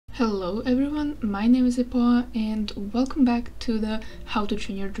Hello everyone, my name is Ipoa and welcome back to the How to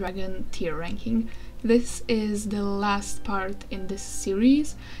Train Your Dragon tier ranking. This is the last part in this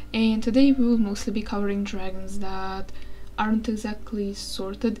series, and today we will mostly be covering dragons that aren't exactly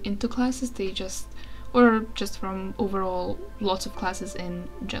sorted into classes, or just from overall lots of classes in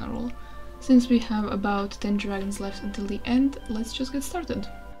general. Since we have about 10 dragons left until the end, let's just get started.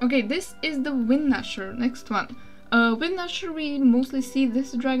 Okay, this is the Windnasher, next one. Windnasher, we mostly see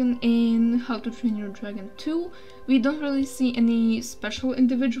this dragon in How to Train Your Dragon 2. We don't really see any special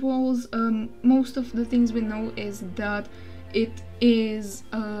individuals. Most of the things we know is that it's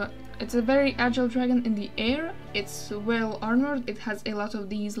a very agile dragon in the air. It's well armored. It has a lot of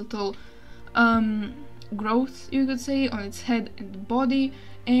these little growths, you could say, on its head and body.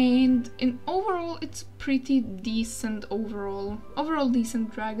 And in overall, it's pretty decent overall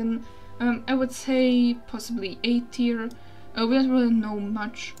decent dragon. I would say possibly A tier. We don't really know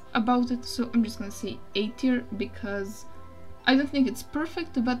much about it, so I'm just gonna say A tier because I don't think it's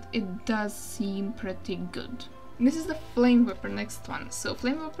perfect, but it does seem pretty good. This is the Flame Whipper, next one. So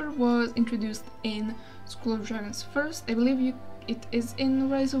Flame Whipper was introduced in School of Dragons first. I believe it is in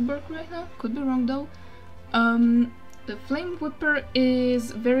Rise of Berk right now. Could be wrong though. The Flame Whipper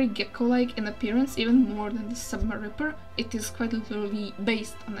is very gecko-like in appearance, even more than the Submar Ripper. It is quite literally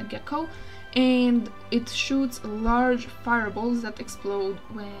based on a gecko, and it shoots large fireballs that explode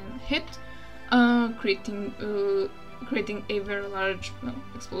when hit, creating a very large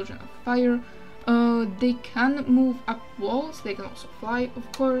explosion of fire. They can move up walls, they can also fly,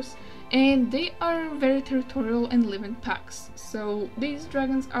 of course, and they are very territorial and live in packs. So these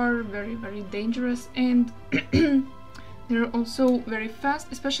dragons are very, very dangerous, and they're also very fast,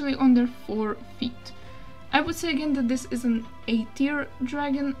 especially on their 4 feet. I would say again that this is an A tier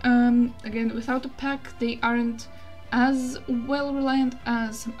dragon. Again, without a pack, they aren't as well reliant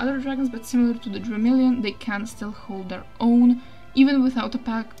as some other dragons, but similar to the Dremelian, they can still hold their own, even without a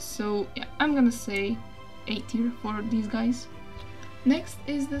pack. So yeah, I'm gonna say A tier for these guys. Next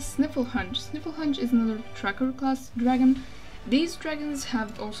is the Snifflehunch. Snifflehunch is another tracker class dragon. These dragons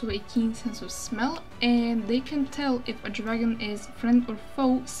have also a keen sense of smell, and they can tell if a dragon is friend or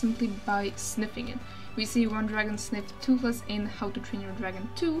foe simply by sniffing it. We see one dragon sniff Toothless in How to Train Your Dragon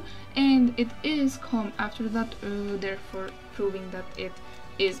 2, and it is calm after that, therefore proving that it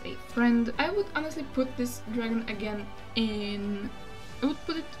is a friend. I would honestly put this dragon again I would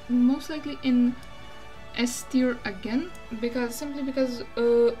put it most likely in S tier again, simply because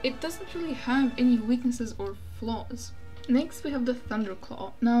it doesn't really have any weaknesses or flaws. Next we have the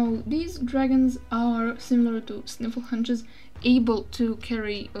Thunderclaw. Now these dragons are similar to Snifflehunches, able to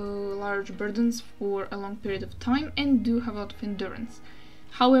carry large burdens for a long period of time and do have a lot of endurance.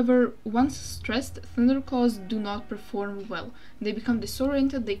 However, once stressed, Thunderclaws do not perform well. They become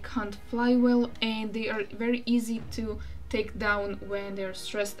disoriented, they can't fly well, and they are very easy to take down when they are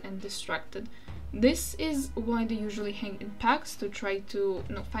stressed and distracted. This is why they usually hang in packs to try to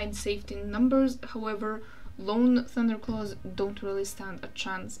find safety in numbers. However, lone Thunderclaws don't really stand a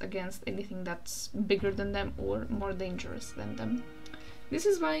chance against anything that's bigger than them or more dangerous than them. This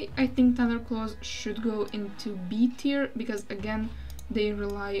is why I think Thunderclaws should go into B tier, because again, they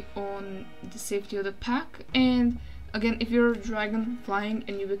rely on the safety of the pack, and again, if you're a dragon flying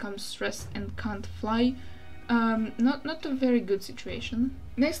and you become stressed and can't fly, not a very good situation.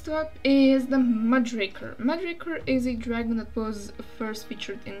 Next up is the Mudraker. Mudraker is a dragon that was first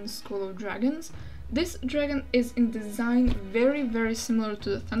featured in School of Dragons. This dragon is in design very, very similar to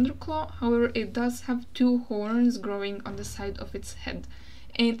the Thunderclaw, however it does have 2 horns growing on the side of its head.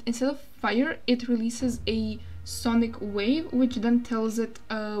 And instead of fire, it releases a sonic wave, which then tells it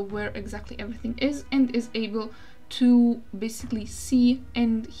where exactly everything is, and is able to basically see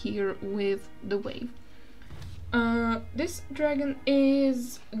and hear with the wave. This dragon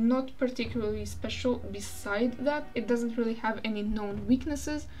is not particularly special. Beside that, it doesn't really have any known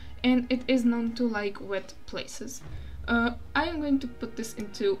weaknesses, and it is known to like wet places. I am going to put this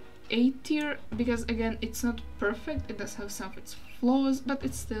into A tier because again, it's not perfect, it does have some of its flaws, but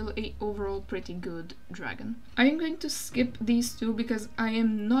it's still a overall pretty good dragon. I am going to skip these two because I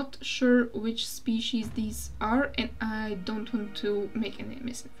am not sure which species these are, and I don't want to make any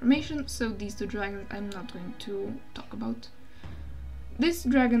misinformation, so these 2 dragons I'm not going to talk about. This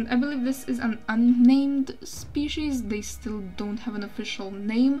dragon, I believe this is an unnamed species, they still don't have an official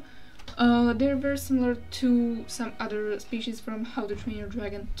name. They're very similar to some other species from How to Train Your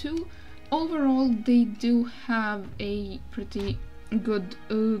Dragon 2. Overall, they do have a pretty good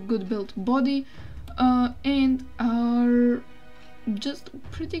built body, and are just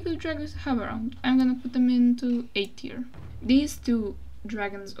pretty good dragons to have around. I'm gonna put them into A tier. These 2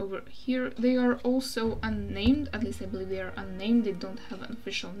 dragons over here. They are also unnamed, at least I believe they are unnamed, they don't have an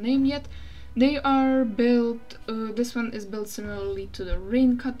official name yet. They are built, this one is built similarly to the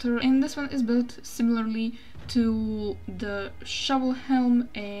rain cutter, and this one is built similarly to the shovel helm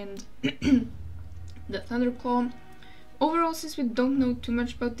and the thunderclaw. Overall, since we don't know too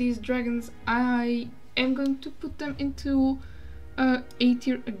much about these dragons, I am going to put them into A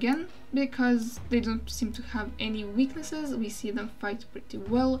tier again, because they don't seem to have any weaknesses. We see them fight pretty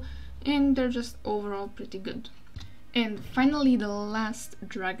well, and they're just overall pretty good. And finally, the last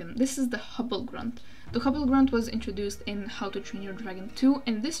dragon. This is the Hubble Grunt. The Hubble Grunt was introduced in How to Train Your Dragon 2,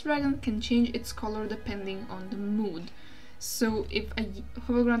 and this dragon can change its color depending on the mood. So if a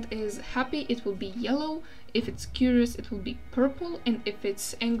Hubble Grunt is happy, it will be yellow, if it's curious, it will be purple, and if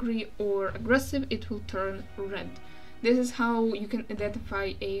it's angry or aggressive, it will turn red. This is how you can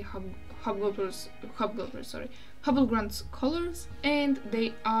identify a Hubble Grunt's colors, and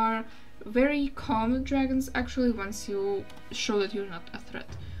they are very calm dragons actually once you show that you're not a threat.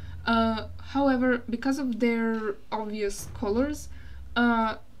 However, because of their obvious colors,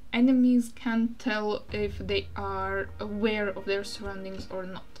 enemies can tell if they are aware of their surroundings or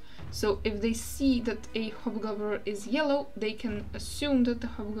not. So if they see that a hobgoblin is yellow, they can assume that the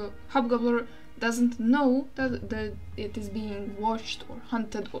hobgoblin doesn't know that it is being watched or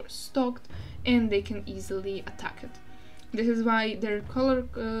hunted or stalked, and they can easily attack it. This is why their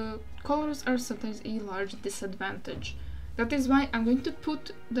colors are sometimes a large disadvantage. That is why I'm going to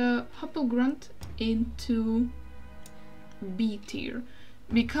put the Hubble Grunt into B tier.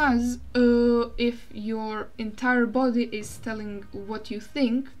 Because if your entire body is telling what you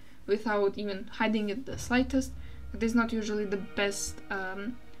think without even hiding it the slightest, that is not usually the best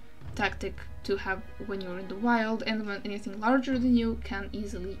tactic to have when you're in the wild, and when anything larger than you can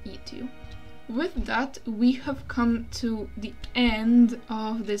easily eat you. With that, we have come to the end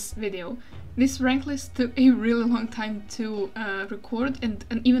of this video. This rank list took a really long time to record, and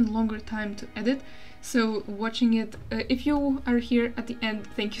an even longer time to edit, so watching it, if you are here at the end,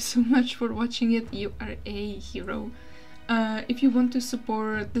 thank you so much for watching it, you are a hero. If you want to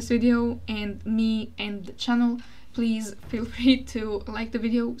support this video and me and the channel, please feel free to like the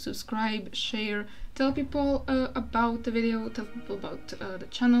video, subscribe, share, tell people about the video, tell people about the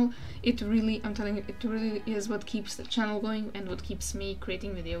channel. It really, I'm telling you, it really is what keeps the channel going and what keeps me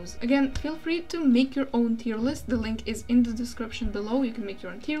creating videos. Again, feel free to make your own tier list. The link is in the description below. You can make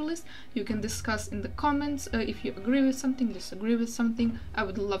your own tier list. You can discuss in the comments if you agree with something, disagree with something. I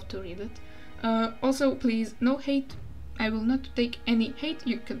would love to read it. Also, please, no hate. I will not take any hate.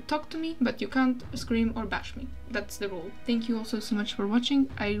 You can talk to me, but you can't scream or bash me. That's the rule. Thank you also so much for watching.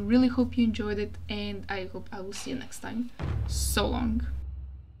 I really hope you enjoyed it, and I hope I will see you next time. So long.